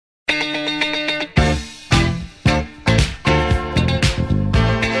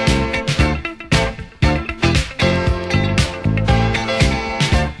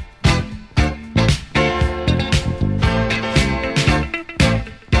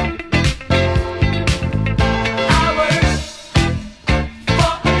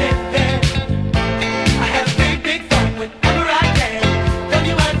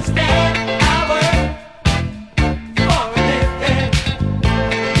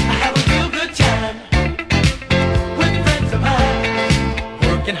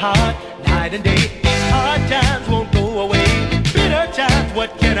working hard night and day. Hard times won't go away. Bitter times,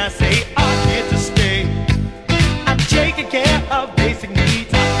 what can I say, are here to stay. I'm taking care of basic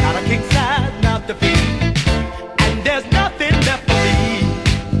needs. I got a king size mouth to feed, and there's nothing left for me.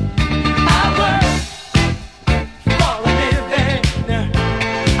 I work for a living.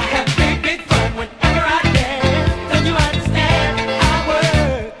 I have big fun whenever I can. Don't you understand? I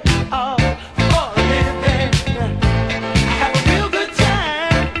work for a living. I have a real good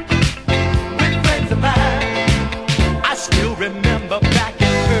time with friends of mine. I still remember back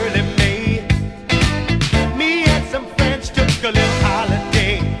in early May, me and some friends took a little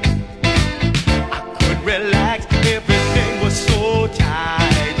holiday. I couldn't relax, everything was so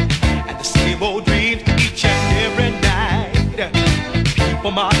tight, and the same old dreams each and every night.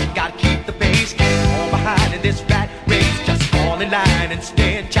 People marching, gotta keep the pace, can't fall behind in this rat race. Just fall in line and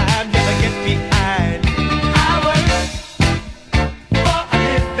stay in time, never get behind. I work for a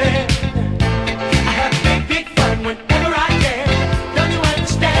living.